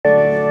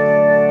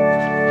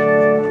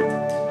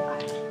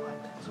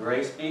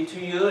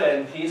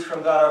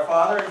from God our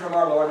Father and from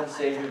our Lord and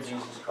Savior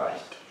Jesus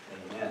Christ.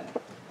 Amen.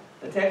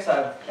 The text,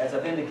 as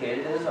I've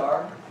indicated, is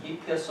our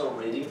epistle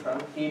reading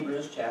from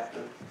Hebrews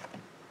chapter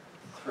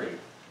 3.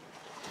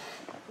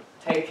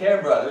 Take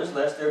care, brothers,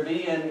 lest there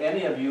be in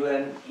any of you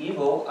an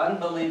evil,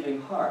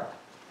 unbelieving heart,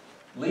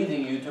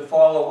 leading you to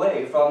fall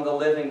away from the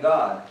living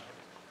God.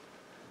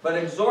 But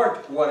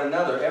exhort one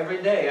another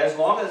every day, as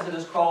long as it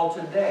is called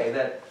today,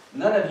 that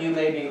none of you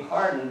may be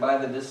hardened by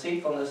the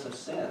deceitfulness of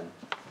sin.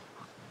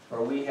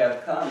 For we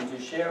have come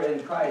to share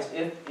in Christ,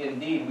 if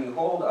indeed we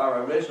hold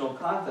our original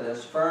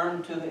confidence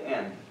firm to the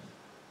end.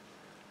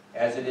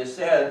 As it is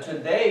said,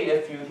 today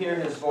if you hear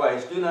his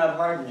voice, do not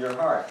harden your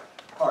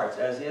hearts,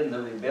 as in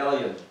the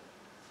rebellion.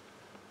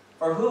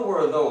 For who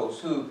were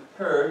those who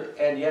heard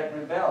and yet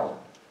rebelled?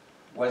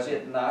 Was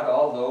it not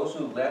all those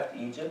who left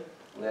Egypt,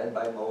 led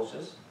by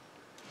Moses?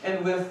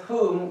 And with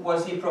whom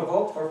was he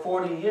provoked for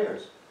 40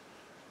 years?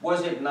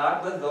 Was it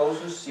not with those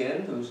who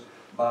sinned, whose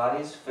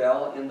bodies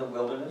fell in the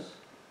wilderness?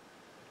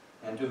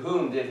 And to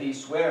whom did he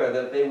swear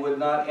that they would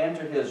not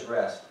enter his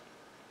rest,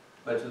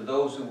 but to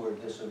those who were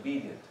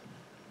disobedient?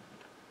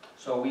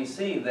 So we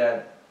see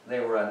that they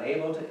were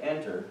unable to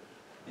enter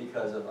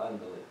because of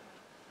unbelief.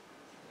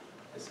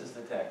 This is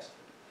the text.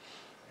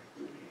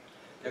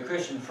 Dear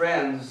Christian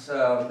friends,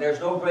 there's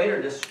no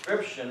greater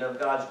description of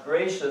God's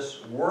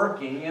gracious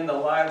working in the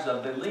lives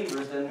of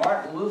believers than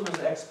Martin Luther's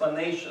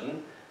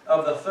explanation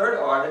of the third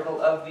article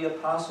of the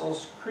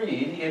Apostles'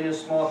 Creed in his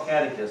small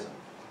catechism.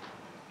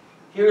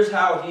 Here's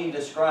how he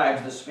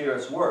describes the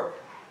Spirit's work.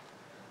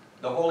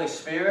 The Holy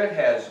Spirit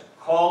has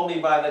called me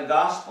by the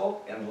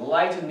gospel,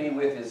 enlightened me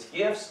with his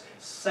gifts,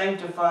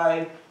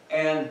 sanctified,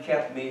 and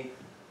kept me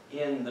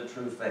in the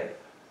true faith.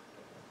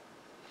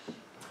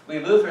 We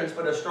Lutherans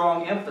put a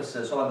strong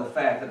emphasis on the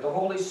fact that the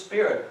Holy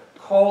Spirit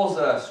calls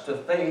us to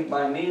faith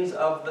by means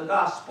of the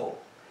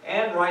gospel,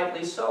 and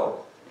rightly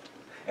so.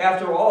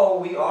 After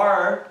all, we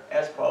are,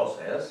 as Paul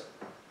says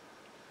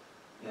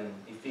in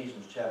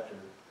Ephesians chapter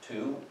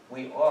 2,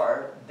 we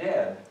are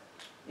dead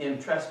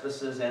in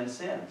trespasses and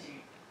sins.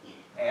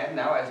 And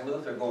now, as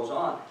Luther goes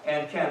on,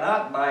 and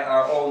cannot by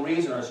our own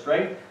reason or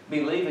strength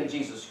believe in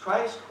Jesus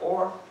Christ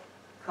or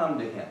come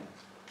to him.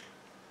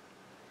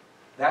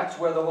 That's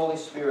where the Holy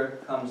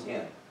Spirit comes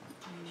in.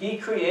 He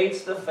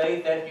creates the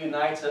faith that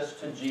unites us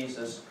to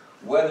Jesus,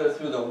 whether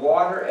through the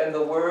water and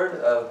the word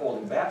of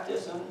holy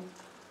baptism,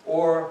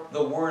 or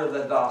the word of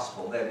the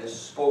gospel that is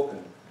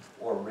spoken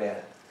or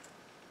read.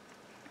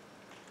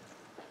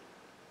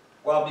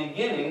 While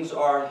beginnings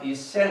are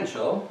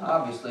essential,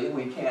 obviously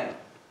we can't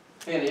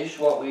finish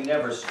what we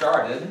never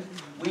started,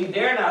 we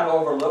dare not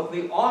overlook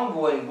the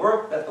ongoing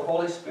work that the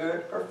Holy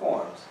Spirit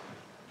performs,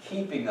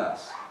 keeping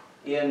us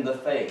in the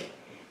faith.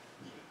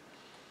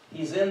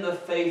 He's in the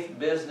faith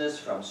business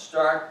from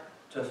start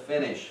to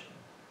finish.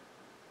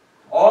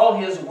 All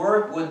his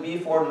work would be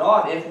for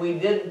naught if we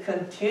didn't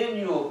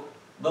continue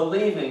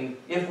believing,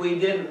 if we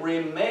didn't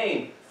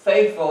remain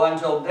faithful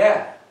until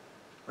death.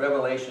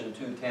 Revelation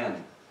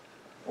 2:10.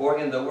 Or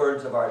in the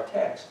words of our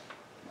text,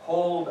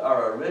 hold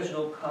our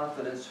original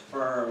confidence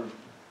firm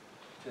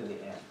to the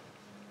end.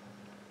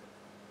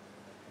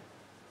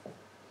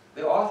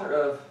 The author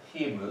of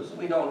Hebrews,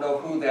 we don't know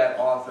who that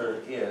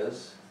author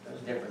is. There's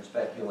different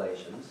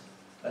speculations.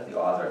 But the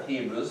author of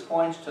Hebrews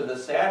points to the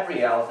sad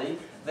reality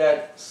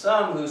that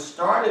some who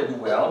started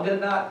well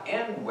did not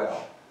end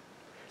well,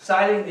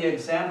 citing the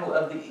example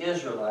of the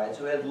Israelites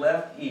who had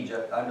left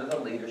Egypt under the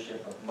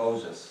leadership of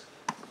Moses.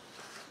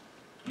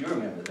 You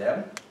remember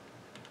them.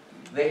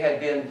 They had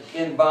been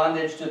in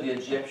bondage to the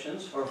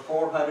Egyptians for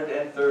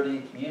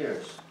 430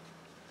 years.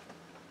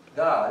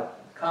 God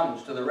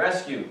comes to the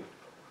rescue.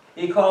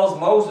 He calls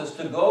Moses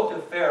to go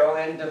to Pharaoh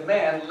and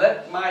demand,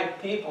 "Let my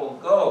people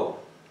go."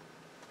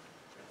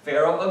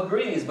 Pharaoh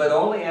agrees, but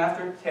only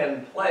after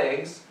 10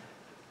 plagues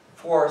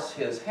force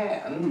his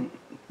hand,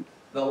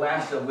 the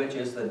last of which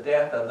is the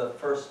death of the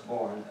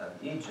firstborn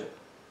of Egypt.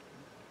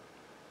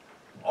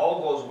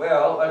 All goes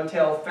well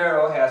until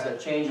Pharaoh has a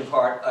change of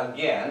heart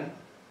again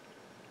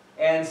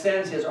and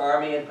sends his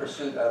army in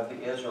pursuit of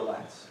the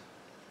Israelites.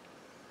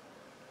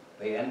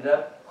 They end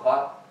up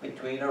caught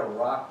between a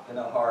rock and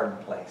a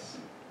hard place.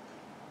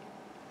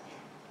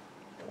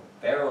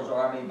 Pharaoh's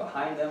army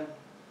behind them,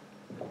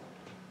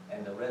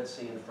 and the Red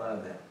Sea in front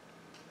of them.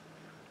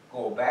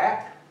 Go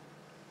back,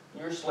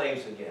 you're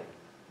slaves again.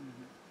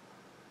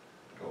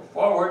 Go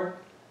forward,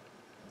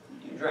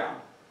 you drown.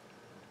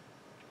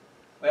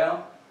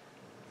 Well,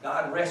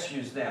 God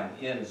rescues them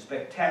in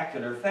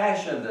spectacular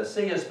fashion. The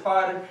sea is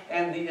parted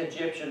and the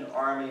Egyptian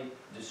army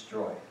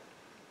destroyed.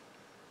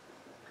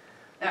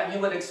 Now, you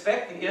would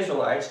expect the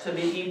Israelites to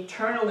be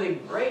eternally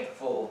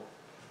grateful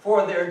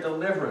for their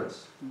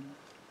deliverance.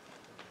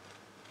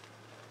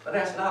 But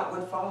that's not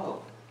what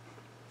followed.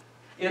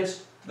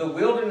 It's the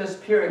wilderness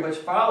period which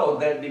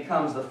followed that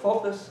becomes the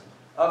focus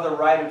of the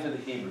writer to the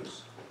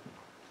Hebrews.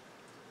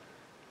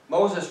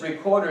 Moses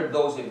recorded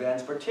those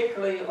events,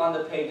 particularly on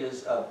the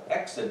pages of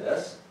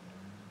Exodus,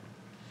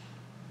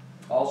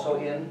 also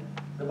in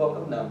the book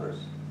of Numbers.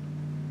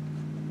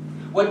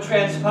 What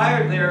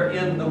transpired there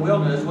in the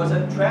wilderness was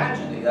a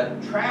tragedy, a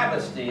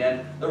travesty,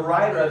 and the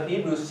writer of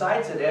Hebrews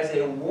cites it as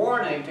a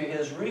warning to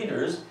his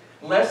readers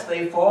lest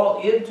they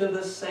fall into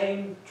the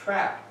same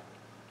trap.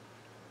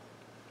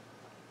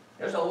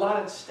 There's a lot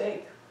at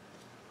stake.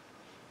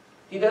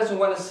 He doesn't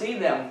want to see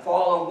them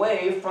fall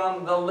away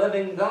from the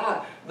living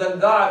God, the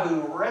God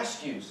who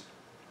rescues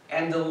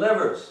and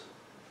delivers.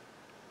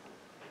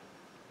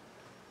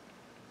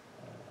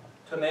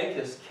 To make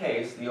his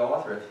case, the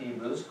author of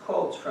Hebrews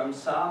quotes from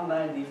Psalm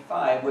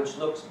 95, which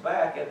looks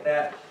back at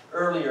that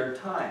earlier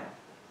time.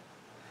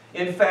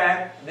 In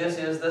fact, this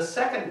is the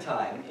second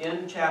time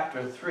in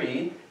chapter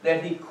 3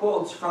 that he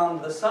quotes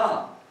from the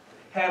psalm,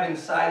 having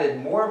cited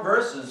more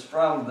verses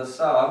from the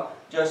psalm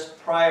just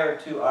prior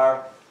to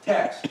our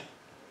text.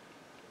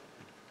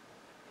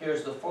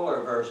 Here's the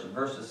fuller version,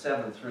 verses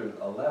 7 through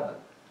 11.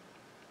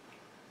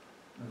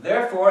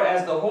 Therefore,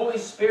 as the Holy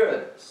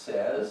Spirit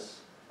says,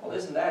 well,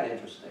 isn't that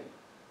interesting?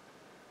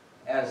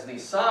 As the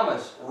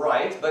psalmist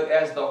writes, but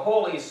as the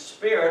Holy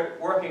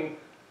Spirit working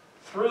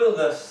through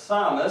the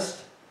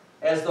psalmist,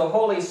 as the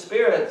Holy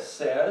Spirit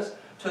says,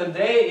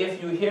 today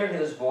if you hear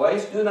his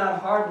voice, do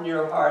not harden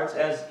your hearts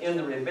as in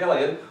the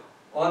rebellion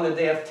on the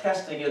day of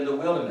testing in the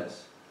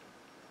wilderness,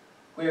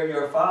 where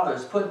your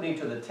fathers put me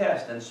to the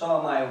test and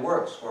saw my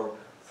works for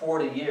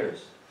 40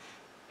 years.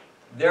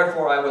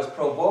 Therefore I was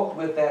provoked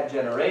with that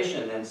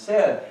generation and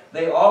said,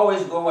 they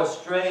always go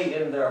astray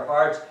in their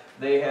hearts,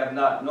 they have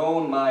not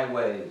known my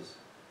ways.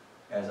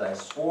 As I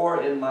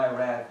swore in my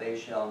wrath, they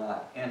shall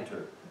not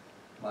enter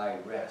my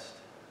rest.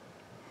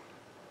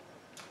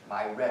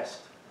 My rest.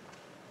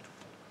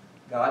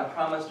 God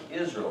promised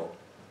Israel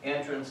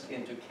entrance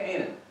into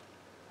Canaan,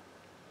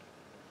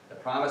 the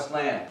promised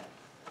land.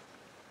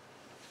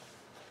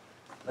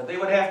 But they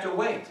would have to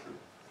wait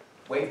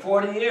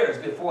 40 years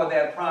before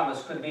that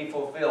promise could be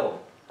fulfilled.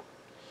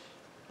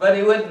 But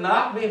it would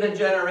not be the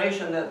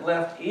generation that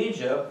left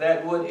Egypt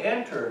that would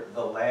enter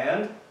the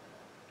land,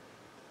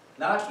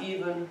 not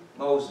even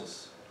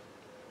Moses.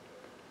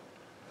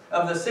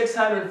 Of the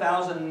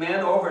 600,000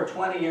 men over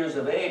 20 years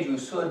of age who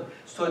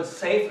stood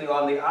safely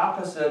on the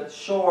opposite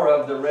shore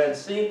of the Red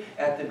Sea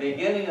at the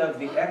beginning of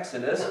the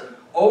Exodus,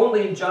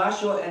 only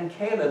Joshua and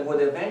Caleb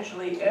would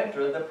eventually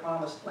enter the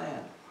promised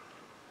land.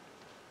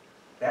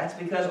 That's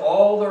because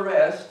all the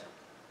rest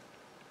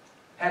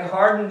had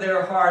hardened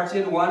their hearts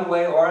in one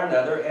way or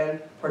another and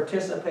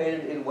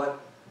participated in what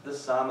the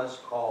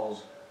psalmist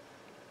calls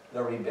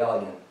the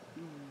rebellion.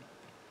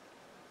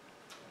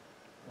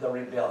 The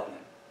rebellion.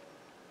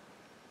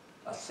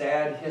 A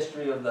sad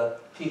history of the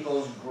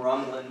people's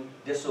grumbling,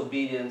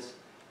 disobedience,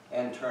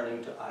 and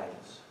turning to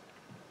idols.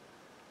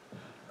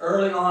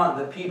 Early on,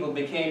 the people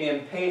became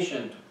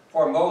impatient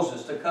for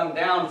Moses to come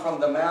down from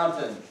the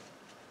mountain.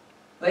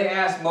 They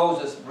asked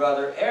Moses'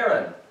 brother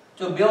Aaron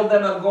to build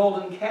them a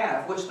golden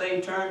calf, which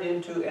they turned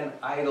into an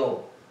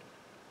idol.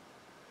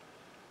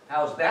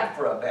 How's that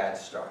for a bad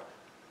start?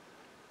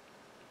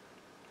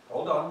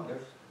 Hold on,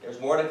 there's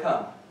more to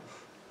come.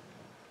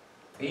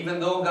 Even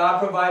though God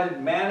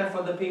provided manna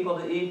for the people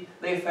to eat,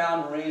 they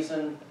found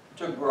reason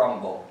to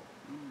grumble.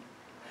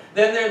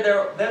 Then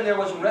there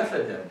was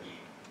Rephidim,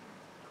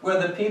 where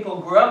the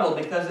people grumbled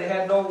because they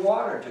had no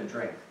water to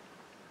drink,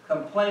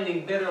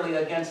 complaining bitterly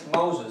against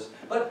Moses,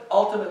 but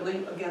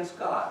ultimately against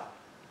God.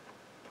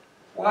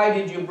 Why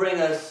did you bring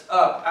us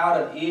up out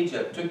of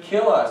Egypt to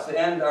kill us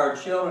and our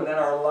children and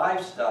our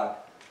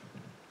livestock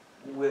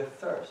with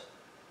thirst?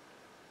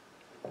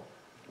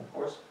 Of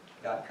course,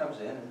 God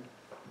comes in and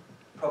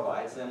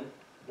provides them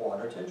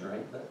water to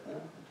drink, but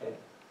okay.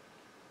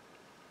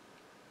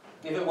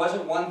 If it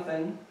wasn't one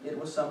thing, it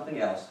was something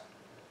else.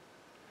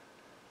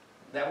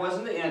 That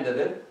wasn't the end of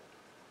it.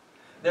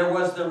 There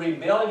was the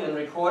rebellion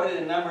recorded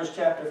in Numbers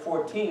chapter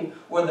 14,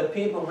 where the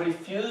people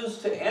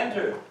refused to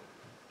enter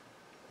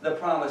the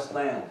promised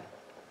land.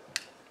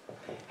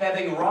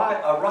 Having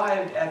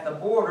arrived at the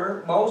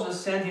border,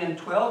 Moses sent in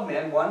 12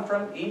 men, one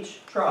from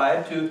each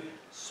tribe, to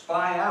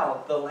spy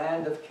out the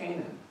land of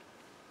Canaan.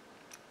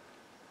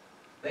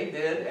 They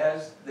did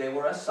as they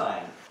were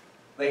assigned.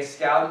 They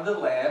scouted the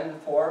land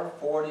for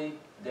 40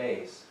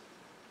 days.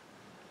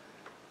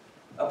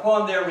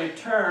 Upon their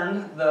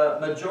return, the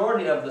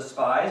majority of the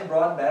spies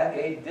brought back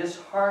a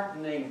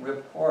disheartening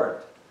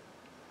report.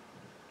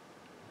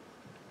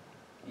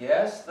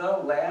 Yes, the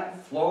land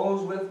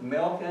flows with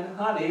milk and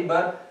honey,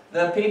 but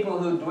the people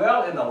who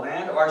dwell in the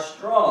land are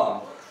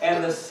strong,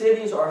 and the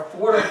cities are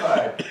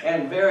fortified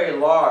and very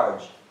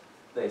large,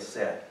 they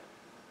said.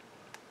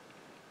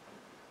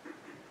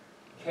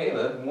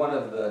 Caleb, one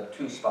of the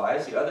two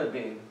spies, the other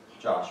being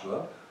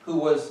Joshua, who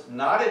was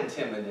not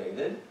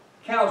intimidated,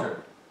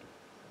 countered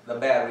the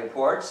bad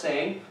report,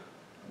 saying,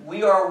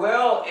 "We are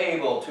well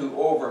able to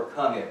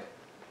overcome it."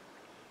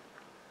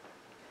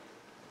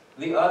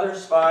 The other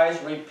spies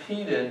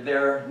repeated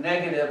their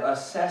negative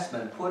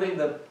assessment, putting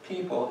the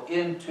people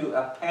into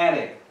a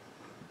panic.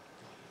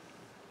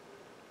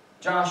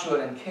 Joshua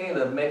and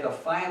Caleb make a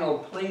final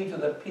plea to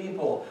the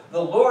people.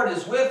 "The Lord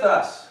is with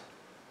us.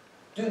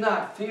 Do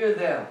not fear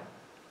them."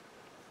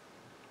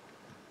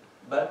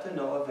 but to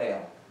no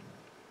avail.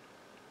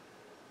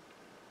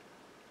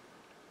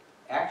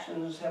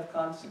 Actions have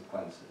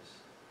consequences.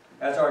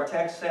 As our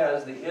text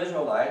says, the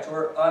Israelites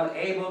were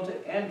unable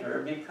to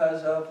enter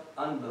because of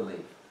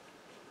unbelief.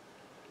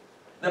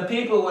 The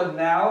people would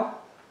now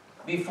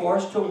be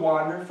forced to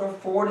wander for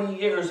 40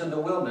 years in the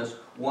wilderness,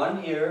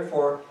 1 year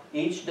for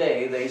each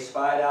day they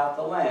spied out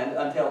the land,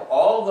 until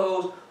all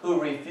those who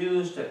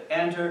refused to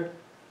enter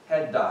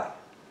had died.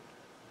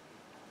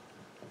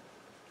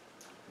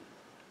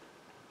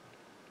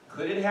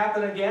 Could it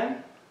happen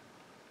again?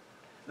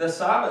 The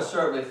psalmist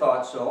certainly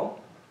thought so.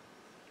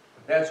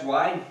 That's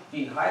why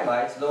he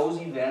highlights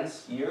those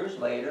events years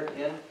later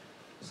in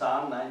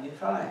Psalm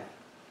 95.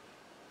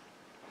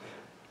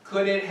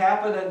 Could it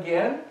happen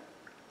again?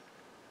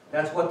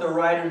 That's what the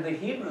writer of the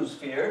Hebrews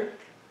feared.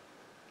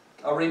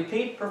 A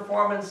repeat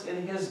performance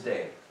in his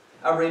day.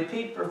 A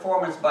repeat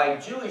performance by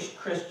Jewish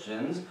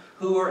Christians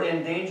who were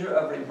in danger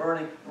of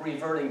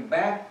reverting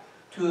back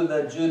to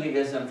the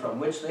Judaism from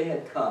which they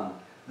had come,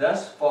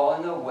 thus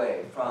falling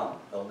away from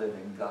the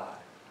living God.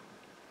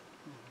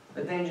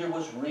 The danger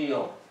was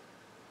real.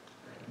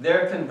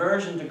 Their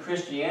conversion to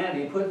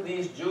Christianity put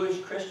these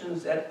Jewish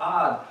Christians at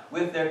odds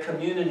with their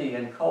community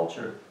and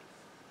culture.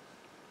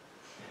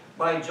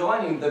 By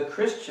joining the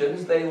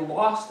Christians, they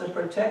lost the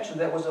protection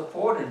that was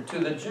afforded to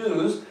the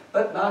Jews,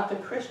 but not to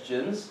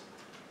Christians,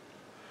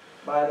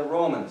 by the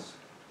Romans.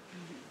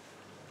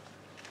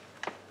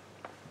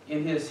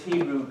 In his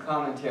Hebrew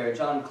commentary,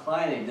 John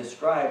Kleinig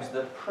describes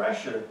the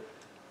pressure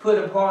put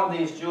upon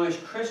these Jewish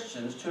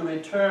Christians to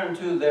return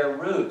to their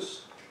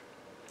roots.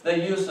 The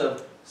use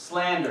of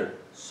slander,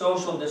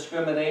 social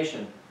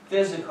discrimination,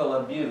 physical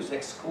abuse,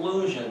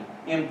 exclusion,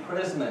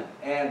 imprisonment,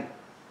 and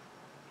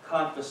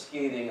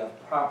confiscating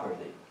of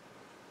property.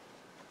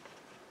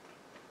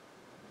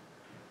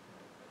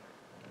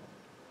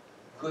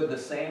 Could the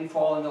same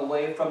falling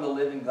away from the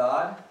living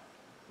God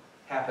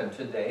happen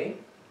today?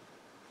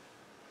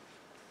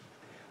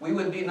 We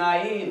would be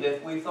naive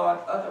if we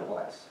thought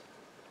otherwise.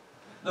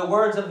 The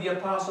words of the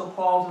Apostle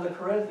Paul to the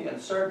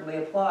Corinthians certainly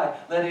apply.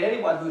 Let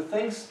anyone who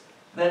thinks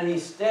that he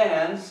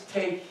stands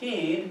take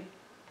heed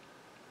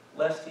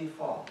lest he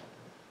fall.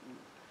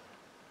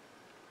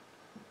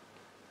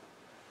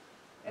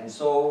 And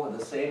so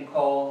the same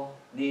call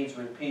needs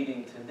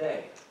repeating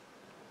today.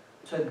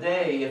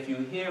 Today, if you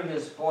hear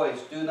his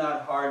voice, do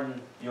not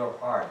harden your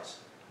hearts,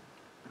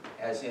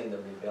 as in the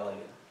rebellion.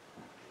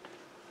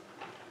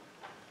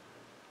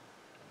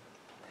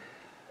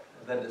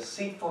 The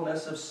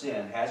deceitfulness of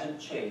sin hasn't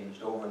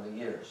changed over the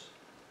years.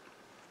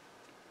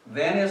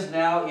 Then as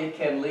now, it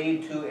can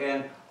lead to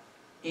an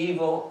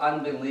evil,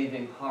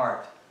 unbelieving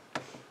heart.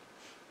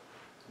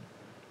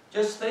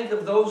 Just think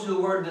of those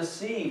who were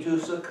deceived, who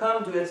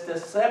succumbed to its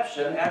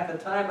deception at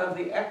the time of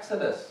the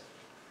Exodus.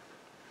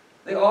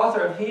 The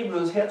author of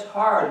Hebrews hits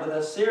hard with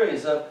a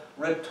series of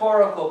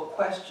rhetorical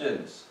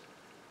questions.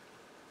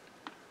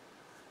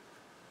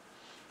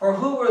 For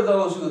who were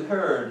those who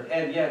heard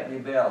and yet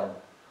rebelled?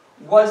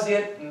 Was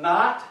it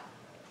not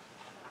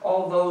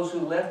all those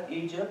who left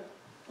Egypt,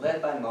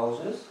 led by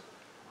Moses?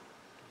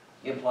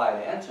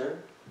 Implied answer,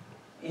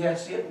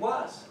 yes, it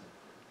was.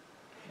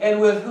 And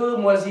with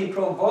whom was he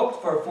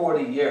provoked for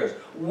 40 years?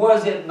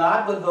 Was it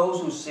not with those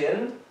who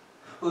sinned,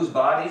 whose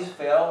bodies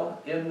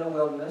fell in the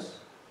wilderness?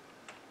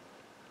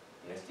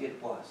 Yes,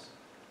 it was.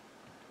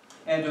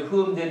 And to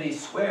whom did he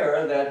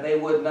swear that they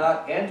would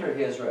not enter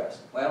his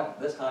rest? Well,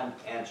 this time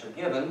answer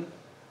given,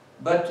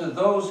 but to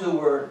those who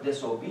were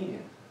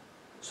disobedient.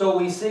 So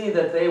we see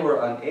that they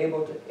were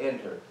unable to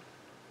enter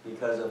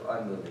because of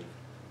unbelief.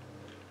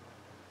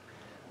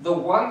 The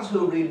ones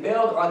who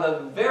rebelled are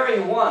the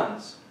very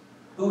ones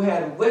who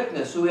had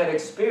witnessed, who had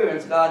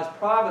experienced God's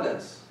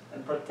providence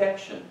and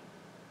protection.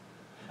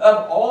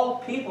 Of all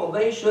people,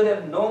 they should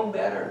have known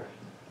better.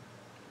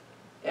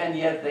 And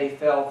yet they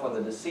fell for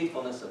the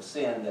deceitfulness of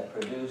sin that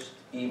produced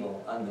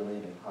evil,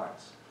 unbelieving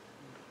hearts.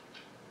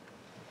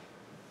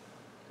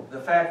 The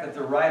fact that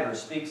the writer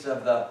speaks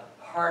of the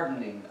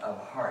hardening of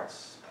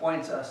hearts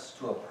points us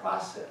to a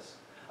process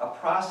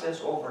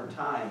over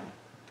time.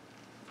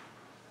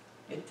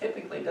 It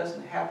typically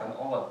doesn't happen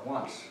all at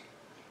once.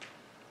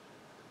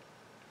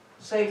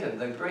 Satan,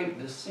 the great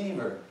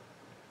deceiver,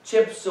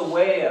 chips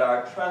away at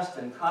our trust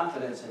and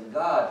confidence in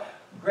God,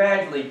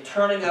 gradually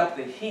turning up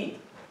the heat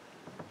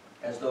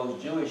as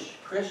those Jewish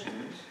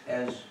Christians,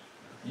 as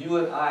you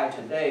and I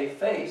today,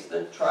 face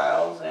the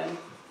trials and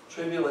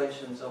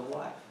tribulations of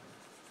life.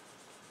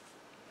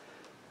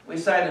 We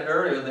cited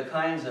earlier the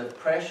kinds of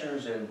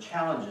pressures and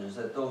challenges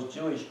that those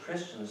Jewish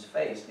Christians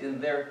faced in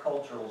their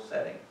cultural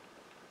setting.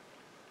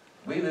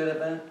 We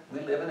live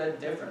in a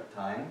different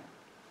time,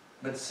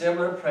 but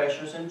similar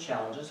pressures and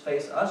challenges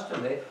face us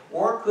today,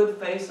 or could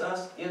face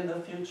us in the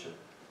future.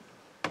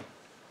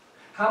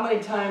 How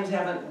many times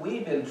haven't we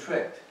been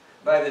tricked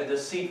by the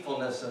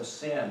deceitfulness of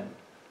sin?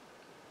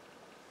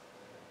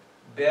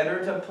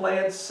 Better to play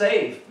it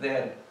safe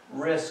than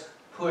risk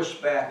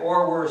pushback,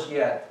 or worse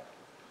yet,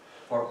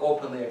 for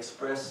openly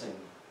expressing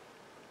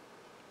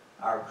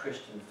our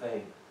Christian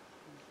faith.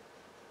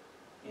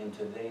 in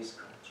today's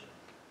culture.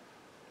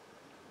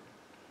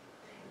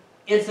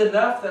 It's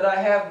enough that I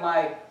have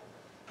my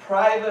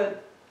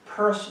private,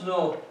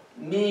 personal,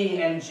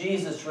 me and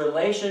Jesus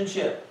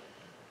relationship,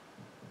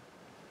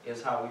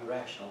 is how we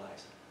rationalize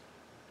it.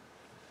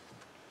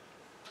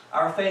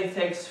 Our faith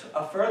takes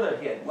a further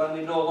hit when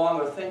we no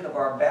longer think of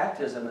our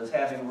baptism as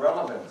having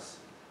relevance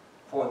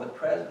for the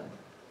present.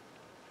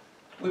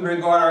 We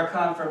regard our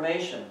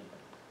confirmation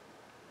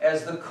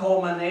as the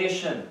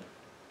culmination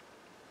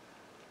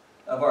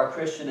of our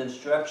Christian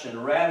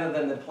instruction rather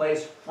than the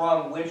place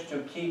from which to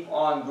keep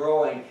on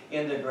growing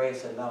in the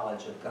grace and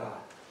knowledge of God.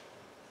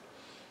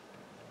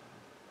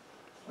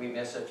 We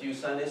miss a few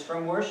Sundays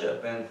from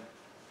worship and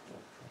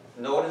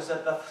notice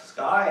that the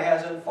sky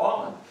hasn't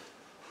fallen.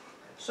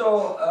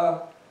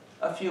 So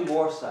a few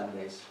more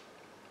Sundays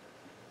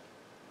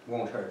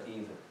won't hurt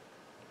either.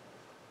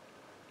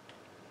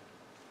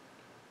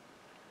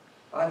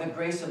 By the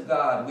grace of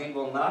God, we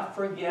will not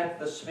forget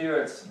the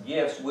Spirit's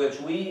gifts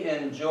which we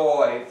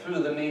enjoy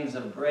through the means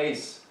of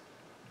grace.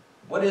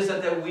 What is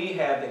it that we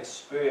have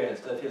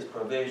experienced of His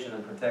provision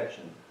and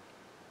protection?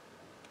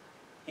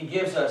 He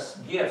gives us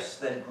gifts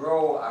that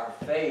grow our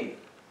faith,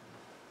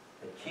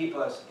 that keep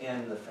us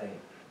in the faith.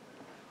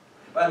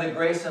 By the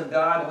grace of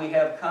God, we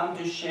have come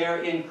to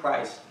share in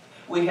Christ.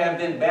 We have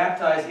been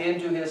baptized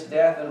into His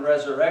death and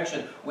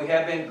resurrection. We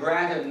have been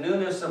granted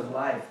newness of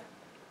life.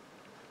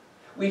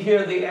 We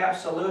hear the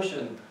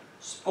absolution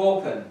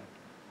spoken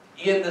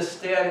in the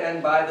stead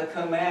and by the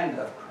command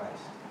of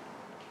Christ.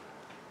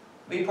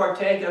 We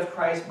partake of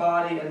Christ's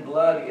body and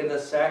blood in the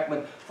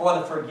sacrament for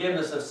the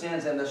forgiveness of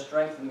sins and the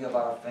strengthening of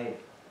our faith.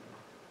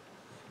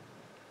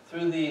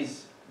 Through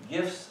these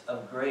gifts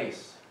of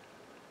grace,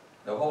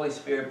 the Holy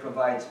Spirit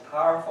provides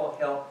powerful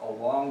help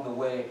along the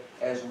way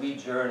as we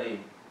journey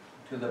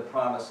to the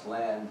promised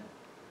land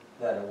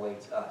that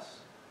awaits us.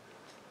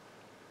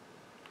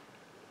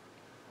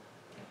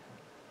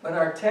 But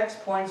our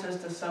text points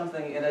us to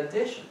something in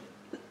addition.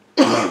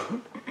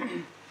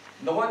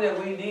 Knowing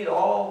that we need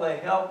all the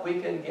help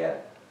we can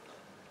get.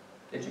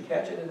 Did you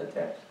catch it in the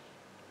text?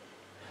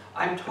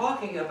 I'm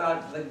talking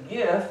about the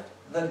gift,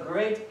 the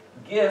great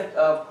gift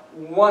of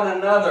one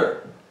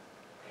another.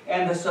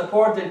 And the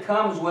support that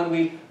comes when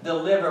we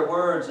deliver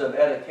words of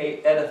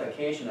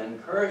edification and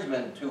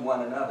encouragement to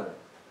one another.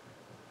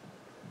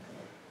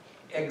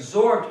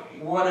 Exhort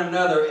one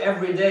another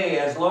every day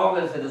as long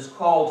as it is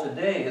called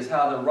today, is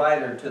how the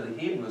writer to the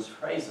Hebrews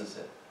phrases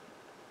it.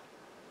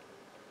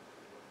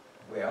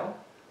 Well,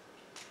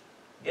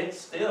 it's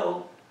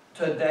still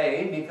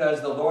today because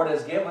the Lord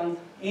has given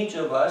each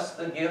of us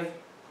the gift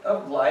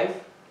of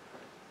life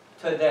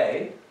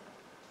today.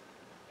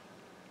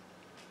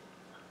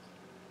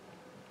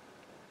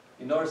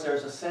 You notice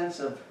there's a sense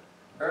of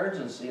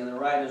urgency in the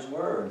writer's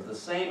words, the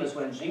same as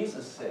when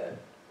Jesus said,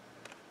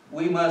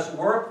 "We must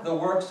work the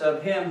works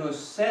of Him who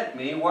sent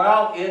me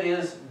while it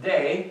is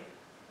day.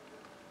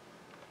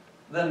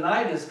 The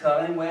night is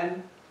coming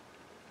when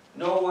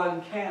no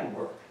one can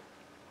work."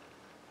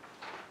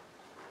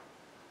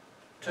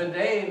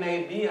 Today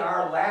may be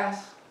our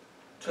last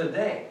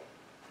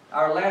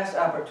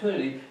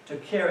opportunity to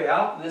carry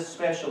out this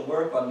special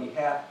work on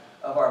behalf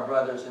of our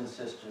brothers and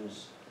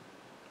sisters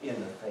in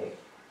the faith.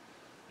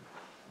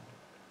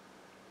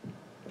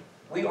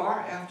 We are,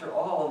 after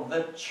all,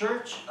 the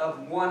church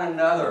of one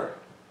another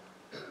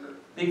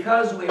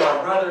because we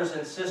are brothers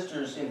and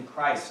sisters in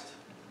Christ.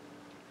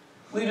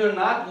 We do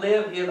not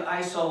live in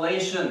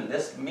isolation,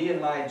 this me and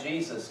my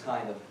Jesus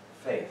kind of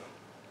faith.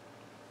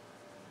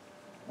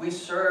 We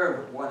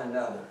serve one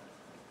another.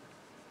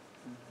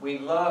 We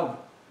love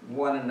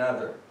one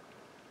another.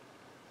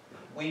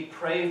 We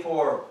pray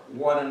for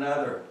one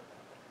another.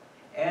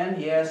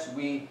 And yes,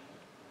 we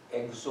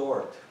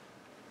exhort.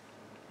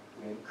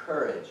 We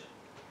encourage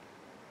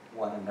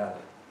one another.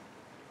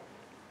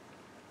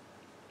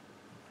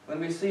 When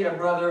we see a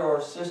brother or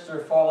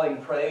sister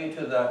falling prey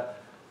to the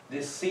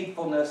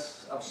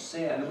deceitfulness of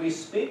sin, we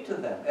speak to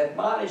them,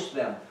 admonish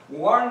them,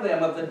 warn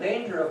them of the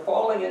danger of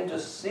falling into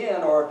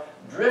sin or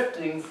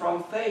drifting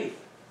from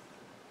faith.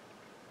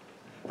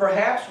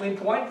 Perhaps we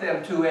point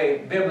them to a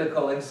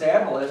biblical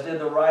example, as did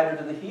the writer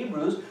to the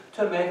Hebrews,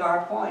 to make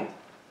our point.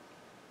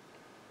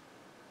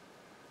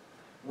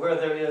 Where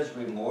there is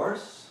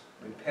remorse,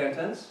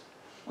 repentance,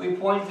 we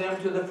point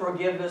them to the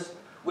forgiveness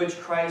which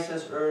Christ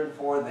has earned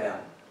for them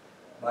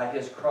by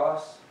His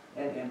cross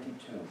and empty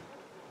tomb.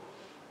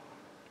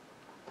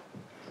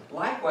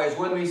 Likewise,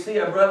 when we see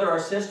a brother or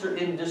sister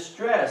in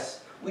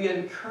distress, we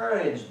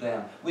encourage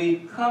them, we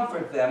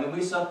comfort them, and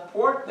we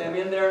support them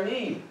in their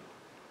need.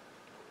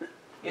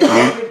 In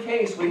every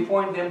case, we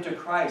point them to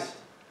Christ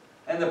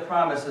and the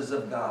promises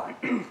of God.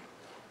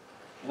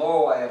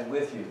 Lo, I am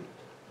with you.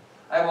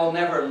 I will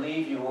never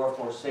leave you or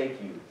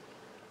forsake you.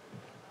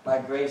 My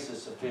grace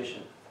is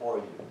sufficient for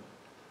you.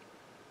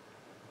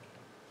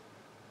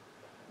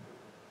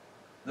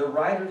 The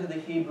writer to the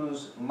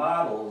Hebrews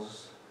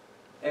models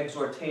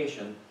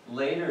exhortation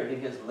later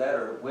in his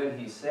letter when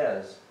he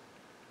says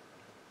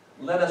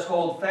let us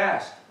hold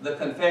fast the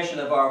confession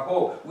of our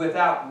hope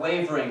without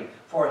wavering,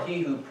 for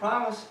he who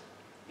promised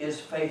is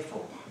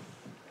faithful.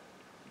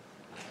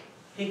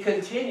 He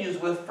continues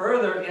with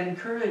further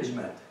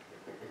encouragement.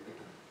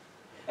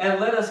 And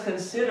let us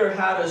consider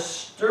how to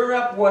stir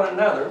up one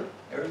another.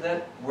 There's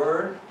that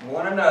word,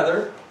 one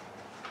another.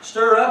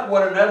 Stir up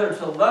one another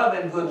to love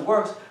and good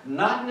works,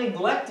 not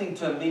neglecting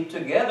to meet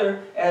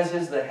together, as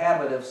is the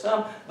habit of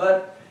some,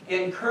 but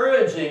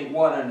encouraging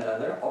one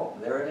another. Oh,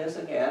 there it is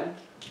again.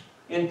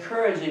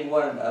 Encouraging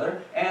one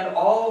another, and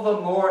all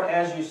the more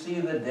as you see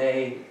the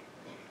day.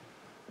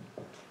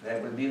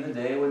 That would be the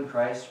day when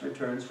Christ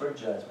returns for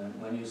judgment,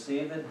 when you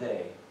see the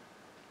day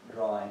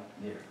drawing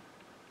near.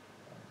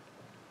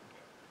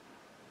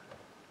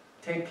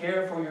 Take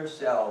care for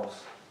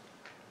yourselves,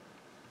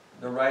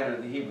 the writer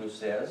of the Hebrews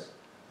says,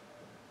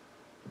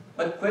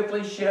 but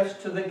quickly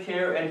shifts to the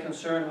care and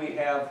concern we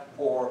have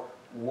for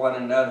one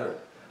another,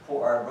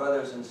 for our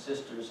brothers and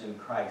sisters in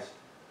Christ.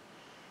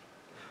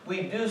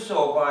 We do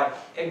so by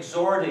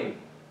exhorting,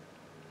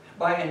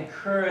 by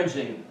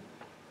encouraging,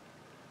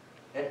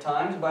 at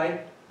times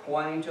by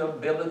pointing to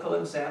biblical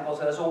examples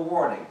as a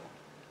warning,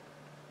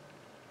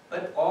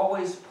 but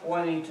always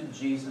pointing to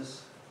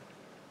Jesus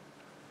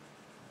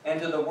and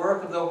to the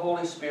work of the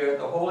Holy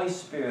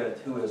Spirit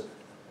who has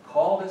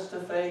called us to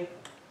faith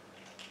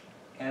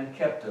and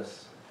kept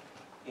us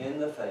in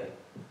the faith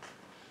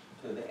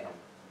to the end.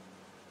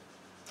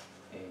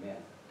 Amen.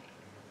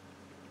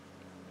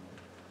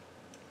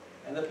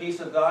 And the peace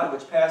of God,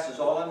 which passes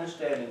all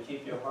understanding,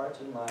 keep your hearts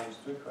and minds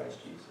through Christ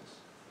Jesus.